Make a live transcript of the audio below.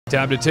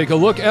Time to take a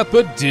look at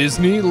the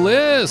Disney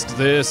list.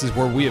 This is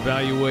where we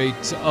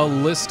evaluate a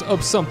list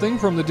of something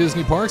from the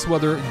Disney parks,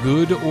 whether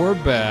good or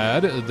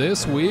bad.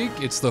 This week,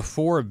 it's the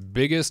 4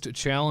 biggest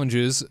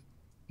challenges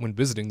when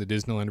visiting the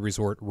Disneyland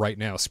Resort right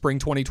now. Spring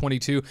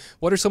 2022,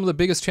 what are some of the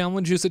biggest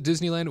challenges at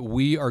Disneyland?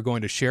 We are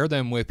going to share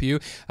them with you.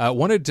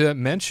 Wanted to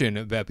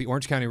mention that the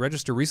Orange County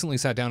Register recently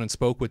sat down and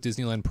spoke with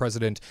Disneyland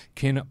President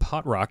Ken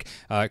Potrock.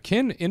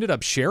 Ken ended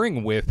up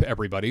sharing with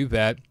everybody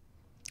that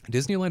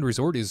Disneyland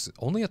Resort is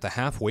only at the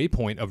halfway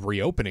point of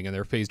reopening in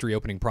their phased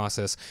reopening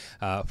process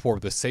for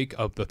the sake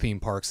of the theme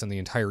parks and the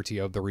entirety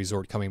of the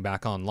resort coming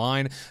back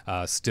online.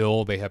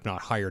 Still, they have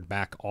not hired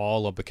back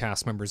all of the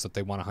cast members that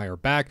they want to hire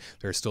back.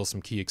 There's still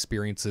some key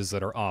experiences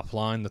that are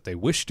offline that they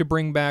wish to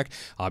bring back.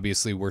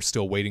 Obviously, we're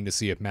still waiting to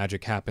see if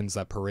magic happens,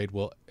 that parade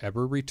will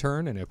ever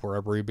return, and if we're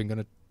ever even going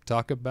to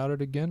talk about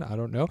it again. I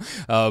don't know.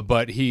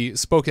 But he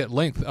spoke at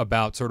length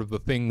about sort of the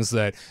things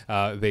that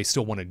they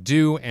still want to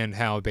do and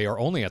how they are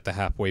only at the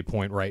halfway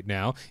point right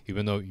now,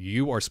 even though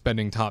you are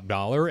spending top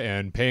dollar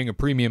and paying a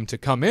premium to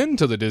come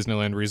into the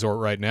Disneyland Resort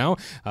right now.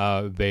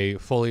 They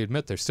fully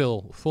admit they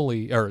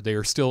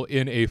are still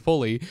in a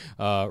fully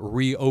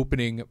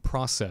reopening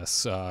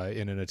process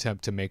in an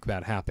attempt to make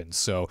that happen.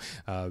 So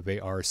they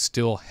are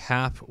still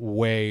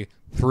halfway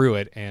through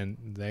it, and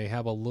they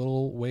have a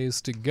little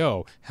ways to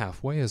go.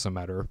 Halfway, as a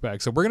matter of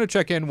fact. So we're going to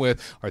check in with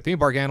our theme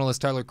park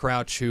analyst, Tyler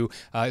Crouch, who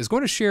is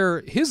going to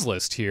share his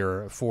list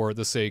here for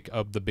the sake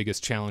of the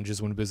biggest challenges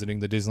when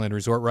visiting the Disneyland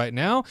Resort right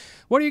now.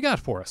 What do you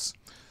got for us?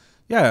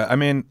 Yeah, I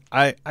mean,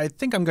 I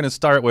think I'm going to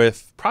start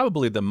with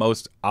probably the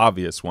most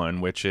obvious one,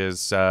 which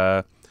is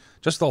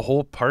just the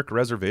whole park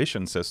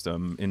reservation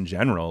system in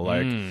general.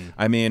 Like,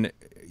 I mean,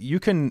 you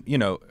can,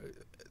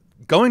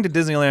 going to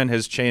Disneyland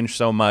has changed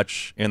so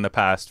much in the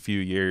past few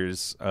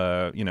years.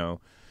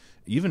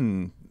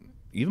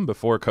 Even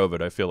before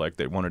COVID, I feel like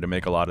they wanted to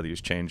make a lot of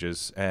these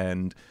changes.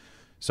 And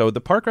so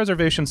the park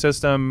reservation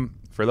system,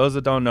 for those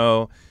that don't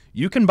know,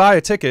 you can buy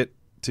a ticket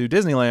to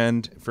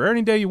Disneyland for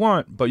any day you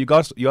want, but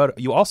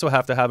you also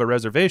have to have a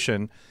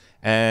reservation.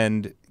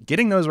 And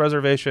getting those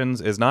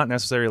reservations is not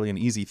necessarily an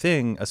easy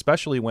thing,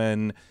 especially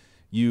when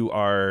you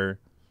are,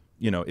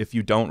 if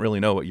you don't really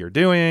know what you're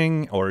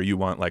doing, or you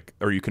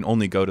can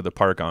only go to the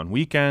park on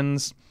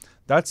weekends.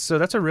 That's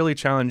a really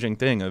challenging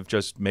thing of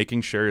just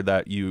making sure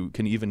that you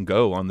can even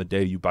go on the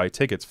day you buy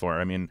tickets for.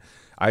 I mean,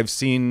 I've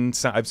seen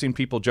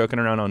people joking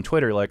around on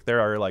Twitter, like there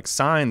are like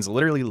signs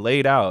literally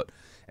laid out,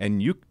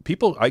 and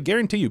I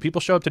guarantee you, people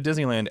show up to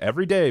Disneyland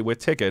every day with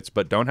tickets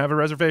but don't have a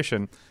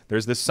reservation.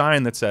 There's this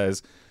sign that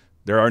says,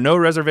 "There are no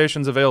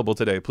reservations available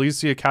today. Please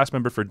see a cast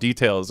member for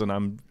details." And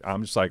I'm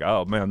just like,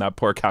 oh man, that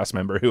poor cast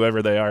member,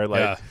 whoever they are.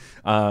 Like,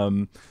 yeah.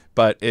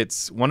 But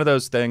it's one of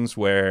those things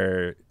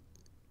where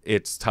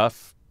it's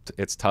tough.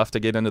 It's tough to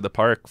get into the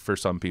park for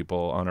some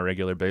people on a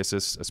regular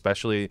basis,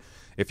 especially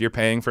if you're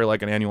paying for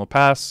like an annual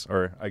pass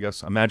or I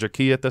guess a magic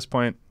key at this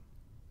point.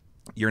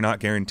 You're not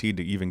guaranteed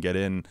to even get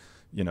in,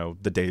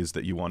 the days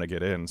that you want to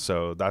get in.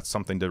 So that's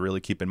something to really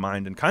keep in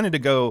mind, and kind of to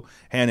go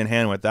hand in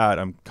hand with that,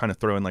 I'm kind of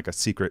throwing like a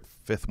secret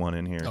 5th one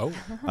in here.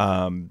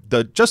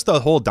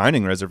 The whole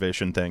dining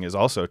reservation thing is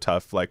also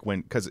tough, like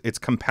because it's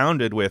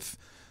compounded with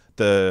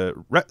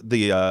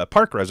the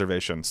park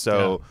reservations.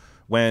 So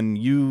when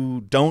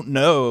you don't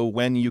know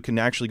when you can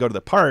actually go to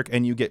the park,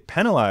 and you get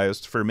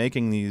penalized for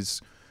making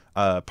these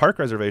park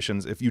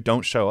reservations, if you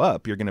don't show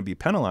up, you're going to be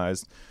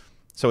penalized.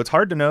 So it's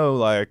hard to know,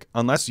 like,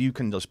 unless you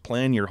can just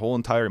plan your whole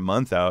entire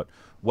month out,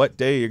 what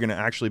day you're going to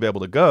actually be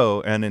able to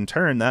go. And in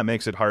turn, that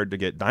makes it hard to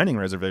get dining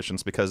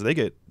reservations because they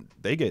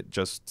get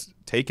just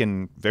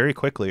taken very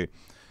quickly.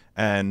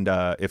 And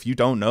if you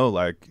don't know,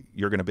 like,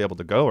 you're going to be able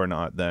to go or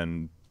not,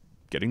 then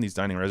getting these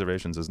dining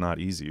reservations is not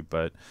easy.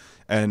 That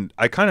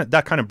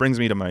kind of brings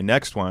me to my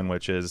next one,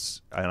 which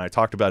is, and I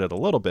talked about it a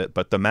little bit,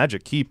 but the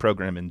Magic Key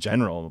program in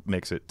general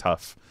makes it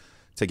tough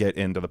to get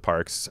into the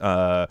parks.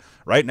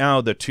 Right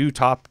now, the 2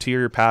 top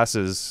tier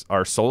passes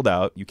are sold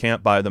out. You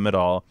can't buy them at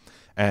all.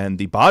 And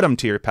the bottom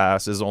tier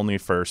pass is only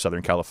for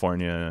Southern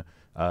California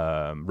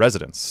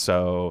residents.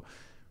 So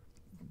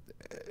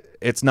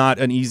it's not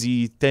an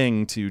easy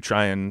thing to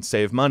try and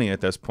save money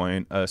at this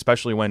point,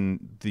 especially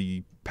when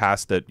the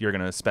pass that you're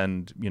going to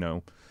spend,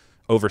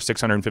 over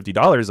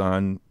 $650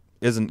 on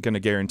isn't going to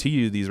guarantee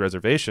you these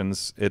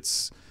reservations.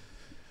 It's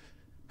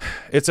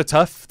a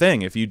tough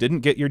thing. If you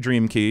didn't get your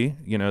dream key,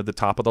 the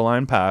top of the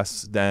line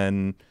pass,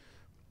 then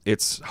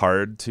it's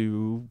hard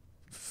to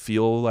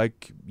feel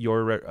like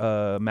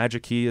your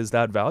magic key is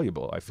that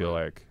valuable, I feel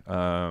like.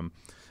 And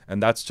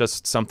that's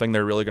just something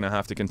they're really going to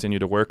have to continue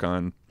to work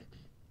on.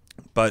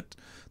 But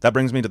that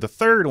brings me to the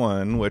 3rd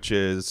one, which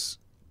is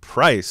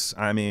price.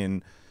 I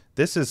mean,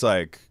 this is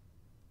like,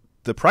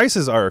 the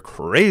prices are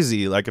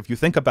crazy. Like, if you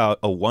think about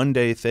a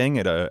one-day thing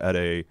at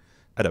a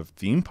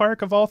theme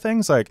park of all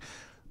things, like,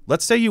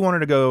 let's say you wanted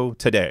to go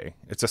today.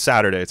 It's a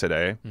Saturday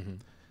today,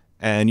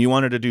 and you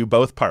wanted to do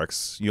both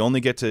parks. You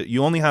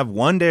only have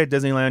one day at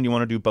Disneyland. You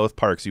want to do both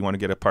parks. You want to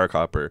get a park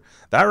hopper.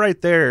 That right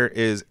there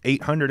is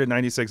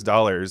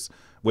 $896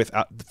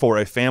 for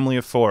a family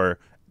of 4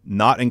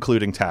 not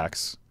including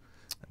tax.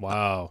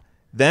 Wow.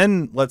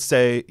 Then let's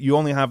say you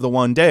only have the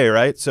one day,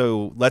 right?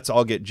 So let's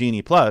all get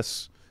Genie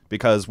Plus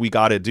because we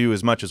got to do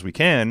as much as we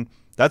can.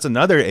 That's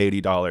another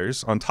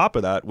 $80 on top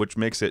of that, which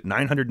makes it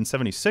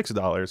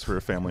 $976 for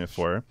a family of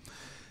 4.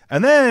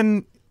 And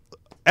then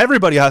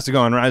everybody has to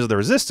go on Rise of the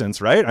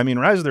Resistance, right? I mean,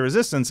 Rise of the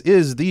Resistance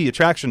is the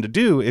attraction to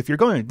do. If you're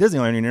going to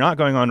Disneyland and you're not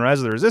going on Rise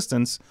of the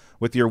Resistance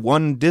with your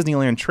one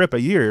Disneyland trip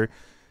a year,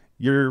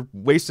 you're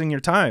wasting your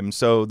time.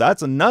 So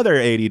that's another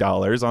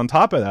 $80 on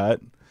top of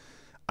that.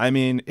 I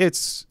mean,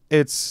 it's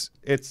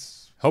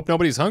Hope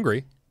nobody's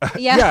hungry.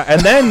 Yeah.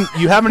 and then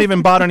you haven't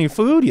even bought any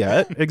food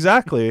yet.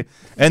 Exactly.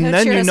 And No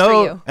then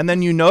churros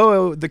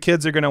for you. the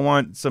kids are going to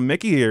want some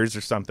Mickey ears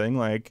or something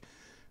like,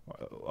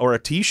 or a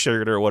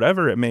T-shirt or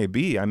whatever it may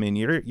be. I mean,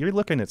 you're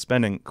looking at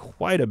spending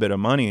quite a bit of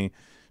money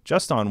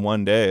just on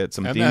one day at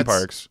some And theme that's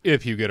parks.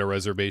 if you get a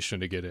reservation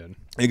to get in.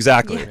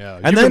 Exactly.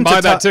 Yeah, And you then can buy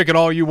to that ticket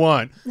all you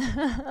want.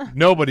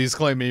 Nobody's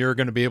claiming you're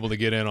going to be able to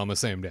get in on the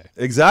same day.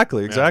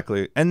 Exactly.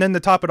 And then to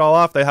top it all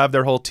off, they have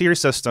their whole tier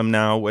system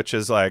now, which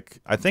is like,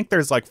 I think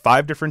there's like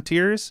 5 different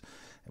tiers,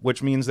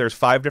 which means there's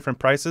 5 different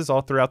prices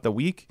all throughout the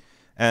week.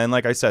 And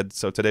like I said,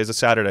 so today's a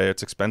Saturday,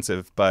 it's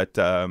expensive, but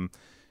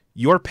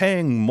you're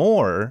paying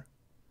more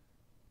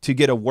to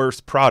get a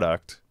worse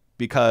product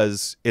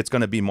because it's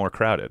going to be more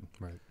crowded.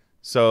 Right.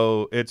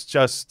 So it's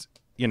just,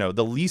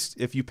 the least,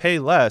 if you pay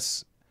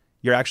less,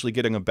 you're actually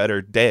getting a better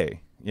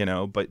day,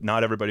 but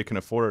not everybody can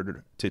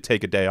afford to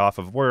take a day off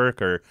of work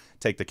or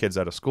take the kids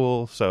out of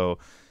school. So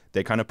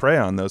they kind of prey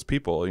on those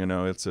people,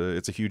 it's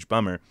a huge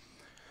bummer.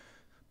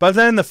 But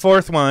then the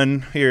fourth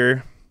one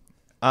here,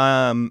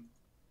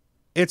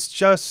 it's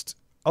just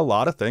a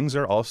lot of things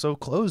are also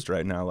closed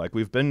right now. Like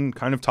we've been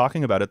kind of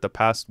talking about it the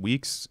past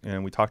weeks,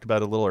 and we talked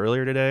about it a little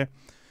earlier today.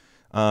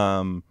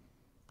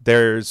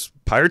 There's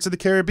Pirates of the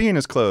Caribbean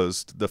is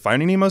closed. The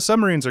Finding Nemo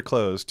submarines are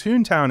closed.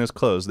 Toontown is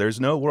closed. There's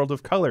no World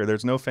of Color.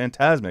 There's no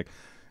Fantasmic.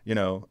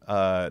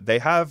 They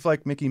have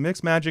like Mickey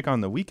Mix Magic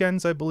on the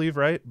weekends, I believe,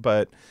 right?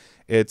 But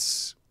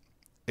it's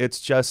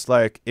just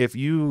like if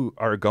you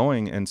are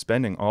going and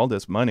spending all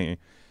this money,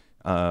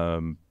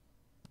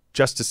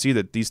 just to see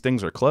that these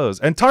things are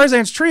closed, and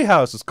Tarzan's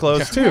Treehouse is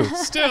closed too.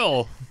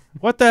 Still,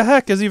 what the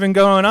heck is even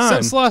going on?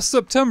 since last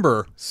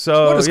September.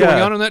 So What is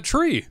going on in that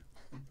tree?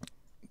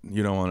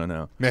 You don't want to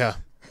know. Yeah.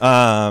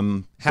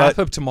 Half Half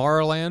of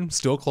Tomorrowland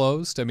still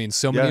closed. I mean,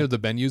 so many Yeah. of the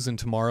venues in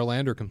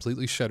Tomorrowland are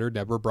completely shuttered,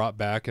 never brought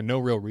back, and no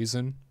real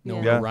reason,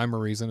 no Yeah. real rhyme or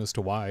reason as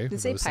to why. Did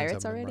it say those things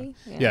Pirates haven't been already?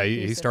 brought. Yeah,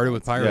 he said started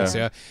with Pirates,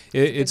 Yeah.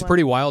 yeah. It's one.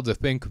 pretty wild to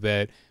think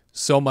that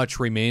so much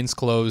remains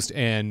closed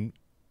and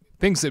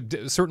things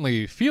that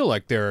certainly feel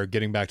like they're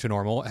getting back to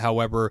normal.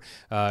 However,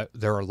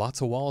 there are lots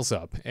of walls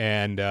up.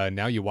 And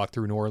now you walk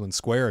through New Orleans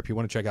Square. If you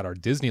want to check out our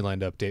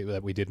Disneyland update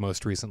that we did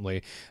most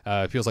recently,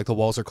 it feels like the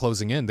walls are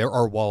closing in. There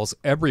are walls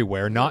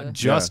everywhere, not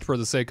just for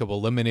the sake of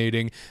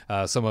eliminating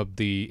some of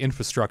the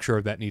infrastructure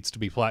that needs to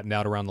be flattened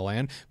out around the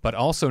land, but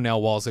also now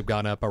walls have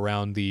gone up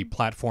around the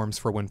platforms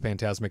for when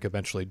Fantasmic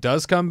eventually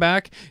does come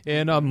back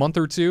in a month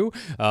or two.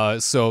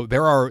 So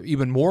there are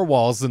even more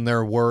walls than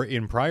there were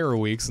in prior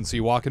weeks. And so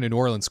you walk into New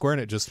Orleans Square and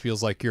it just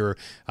feels like you're,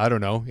 I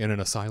don't know, in an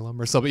asylum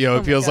or something.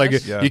 It feels like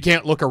you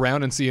can't look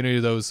around and see any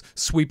of those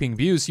sweeping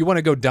views. You want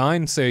to go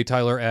dine, say,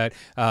 Tyler, at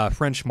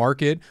French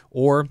Market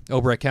or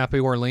over at Cafe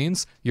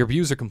Orleans, your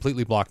views are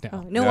completely blocked now.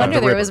 Oh, no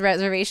wonder there was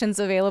reservations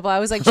available. I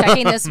was like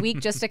checking this week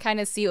just to kind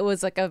of see what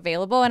was like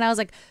available, and I was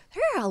like,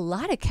 there are a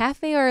lot of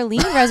Cafe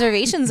Orleans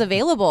reservations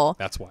available.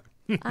 That's why.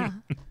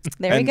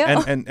 There we go.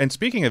 And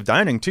speaking of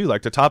dining too,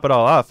 like to top it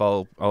all off,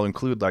 I'll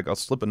include I'll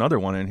slip another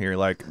one in here.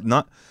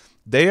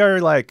 They are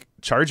like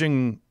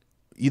charging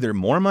either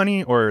more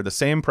money or the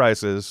same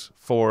prices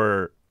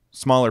for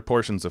smaller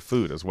portions of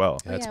food as well.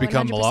 It's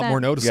become 100%. A lot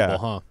more noticeable,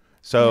 huh?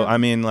 So I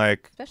mean,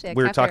 Especially at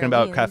we were Cafe talking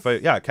about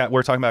Orleans.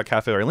 we're talking about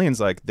Cafe Orleans.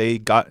 Like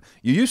you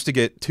used to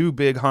get 2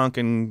 big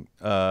honking.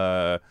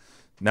 Now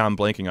I'm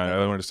blanking on it.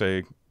 I want to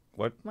say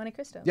what? Monte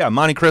Cristo. Yeah,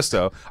 Monte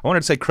Cristo. I wanted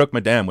to say Croque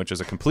Madame, which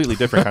is a completely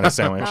different kind of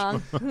sandwich.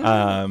 You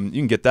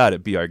can get that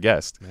at Be Our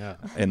Guest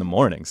in the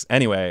mornings.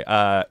 Anyway,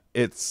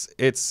 it's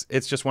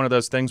just one of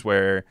those things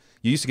where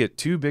you used to get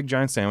 2 big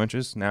giant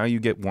sandwiches. Now you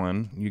get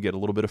 1. You get a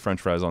little bit of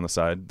French fries on the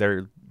side.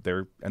 They're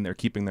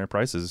keeping their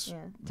prices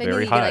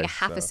very high. You get like a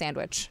half a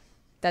sandwich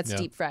that's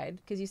deep fried,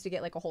 because you used to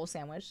get like a whole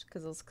sandwich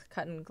because it was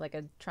cut in like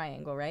a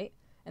triangle, right?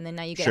 And then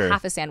now you get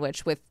half a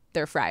sandwich with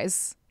their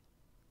fries,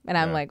 and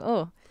I'm like,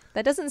 oh,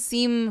 that doesn't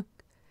seem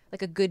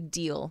like a good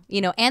deal,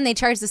 and they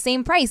charge the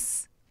same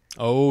price.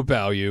 Oh,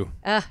 value.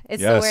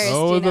 It's the worst.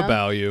 Oh, the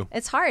value.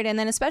 It's hard. And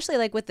then especially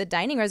like with the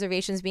dining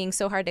reservations being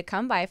so hard to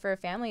come by for a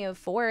family of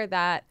 4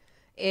 that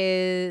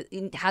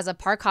has a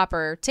park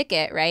hopper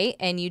ticket, right?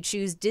 And you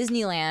choose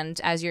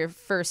Disneyland as your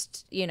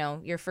first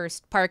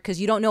park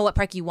because you don't know what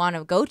park you want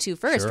to go to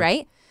first,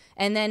 right?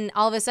 And then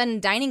all of a sudden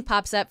dining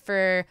pops up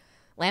for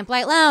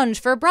Lamplight Lounge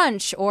for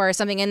brunch or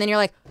something. And then you're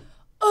like,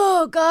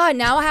 oh God,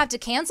 now I have to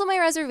cancel my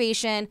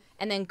reservation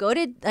and then go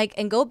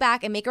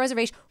back and make a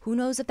reservation. Who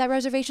knows if that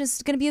reservation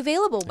is going to be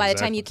available by the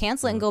time you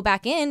cancel it and go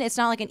back in? It's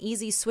not like an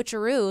easy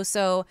switcheroo.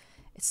 So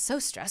It's so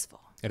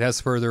stressful. It has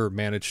further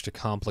managed to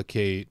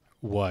complicate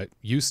what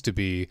used to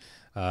be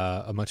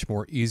a much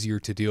more easier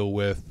to deal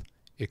with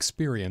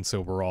experience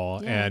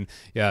overall. Yeah.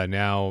 And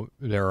now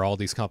there are all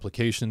these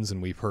complications,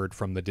 and we've heard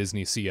from the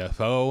Disney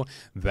CFO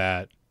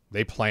that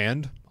they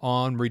planned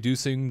on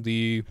reducing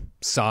the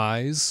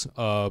size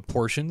of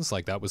portions.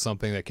 Like, that was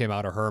something that came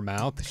out of her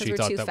mouth. Because She we're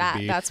thought too that fat.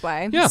 would be, That's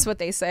why. That's what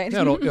they say.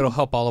 yeah, it'll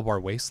help all of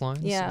our waistlines,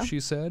 Yeah. she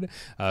said.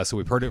 So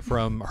we've heard it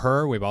from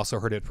her. We've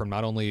also heard it from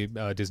not only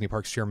Disney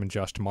Parks Chairman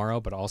Josh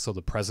Tomorrow, but also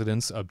the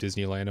presidents of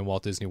Disneyland and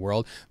Walt Disney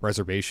World.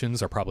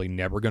 Reservations are probably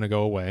never going to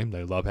go away.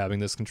 They love having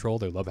this control.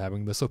 They love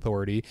having this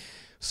authority.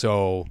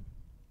 So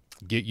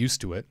get used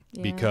to it,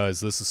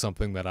 because this is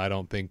something that I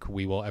don't think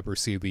we will ever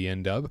see the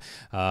end of.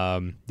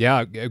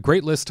 A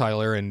great list,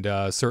 Tyler,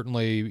 and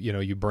certainly,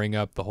 you bring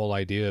up the whole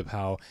idea of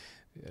how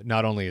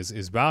not only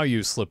is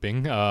value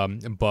slipping,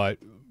 but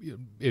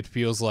it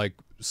feels like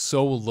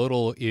so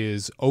little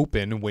is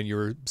open when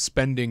you're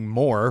spending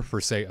more for,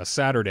 say, a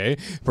Saturday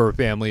for a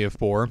family of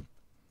 4.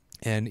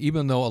 And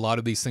even though a lot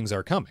of these things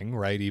are coming,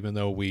 right, even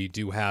though we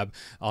do have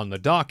on the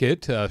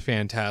docket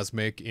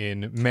Fantasmic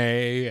in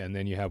May, and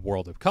then you have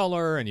World of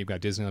Color, and you've got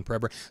Disneyland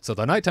Forever. So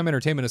the nighttime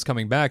entertainment is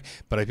coming back.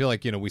 But I feel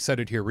like, we said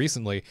it here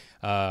recently,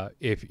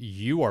 if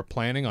you are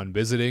planning on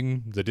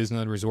visiting the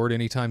Disneyland Resort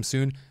anytime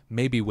soon,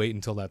 maybe wait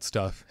until that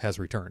stuff has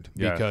returned.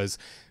 Yeah. Because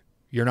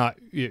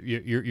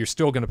you're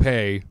still going to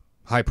pay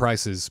high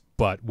prices,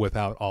 but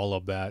without all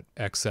of that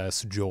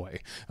excess joy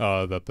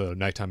that the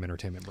nighttime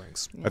entertainment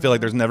brings. I feel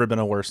like there's never been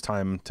a worse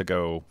time to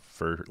go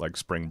for like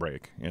spring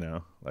break,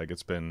 like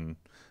it's been,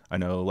 I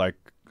know like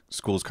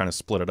schools kind of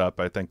split it up.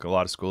 I think a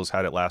lot of schools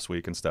had it last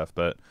week and stuff,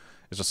 but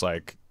it's just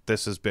like,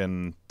 this has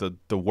been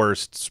the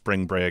worst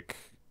spring break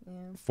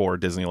for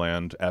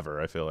Disneyland ever,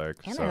 I feel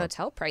like. And the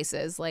hotel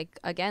prices, like,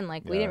 again,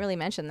 like we didn't really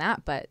mention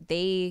that, but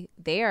they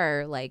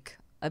are like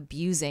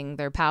abusing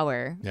their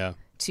power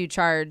to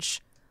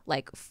charge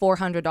like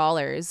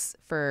 $400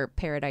 for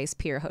Paradise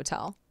Pier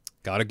Hotel.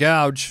 Gotta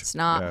gouge. It's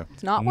not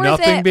worth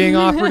Nothing it. being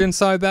offered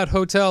inside that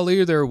hotel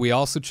either. We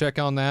also check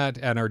on that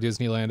at our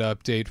Disneyland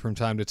update from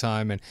time to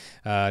time. And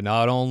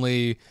not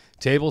only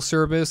table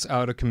service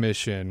out of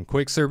commission,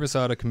 quick service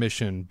out of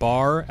commission,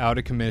 bar out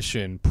of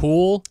commission,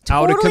 pool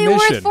out of commission.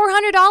 Totally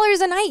worth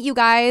 $400 a night, you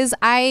guys.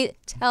 I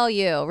tell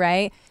you,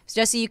 right? It's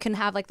just so you can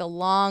have like the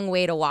long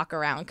way to walk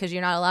around, because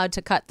you're not allowed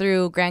to cut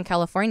through Grand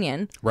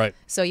Californian. Right.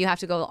 So you have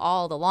to go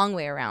all the long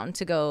way around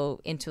to go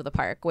into the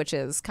park, which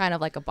is kind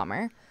of like a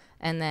bummer.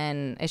 And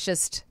then it's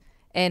just,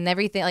 and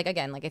everything, like,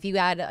 again, like if you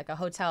add like a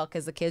hotel,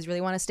 because the kids really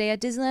want to stay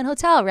at Disneyland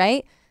Hotel,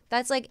 right?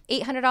 That's like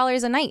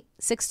 $800 a night,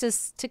 6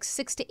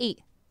 to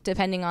 8,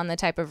 depending on the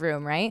type of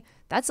room, right?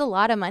 That's a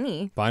lot of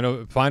money.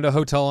 Find a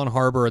hotel on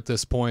Harbor at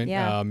this point.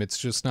 Yeah. It's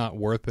just not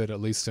worth it, at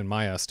least in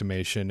my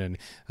estimation. And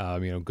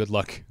good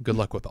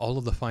luck with all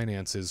of the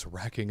finances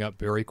racking up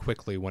very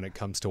quickly when it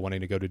comes to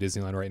wanting to go to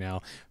Disneyland right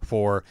now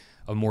for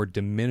a more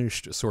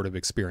diminished sort of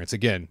experience.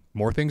 Again,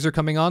 more things are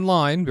coming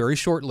online very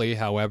shortly.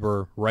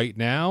 However, right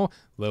now,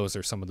 those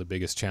are some of the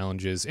biggest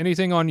challenges.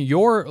 Anything on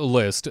your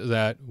list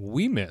that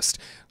we missed,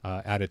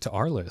 add it to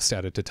our list,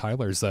 add it to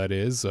Tyler's, that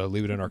is.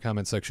 Leave it in our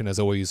comment section. As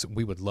always,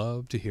 we would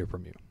love to hear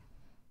from you.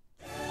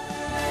 To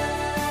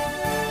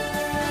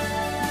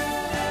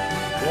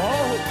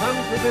all who come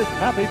to this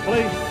happy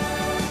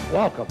place,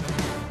 welcome.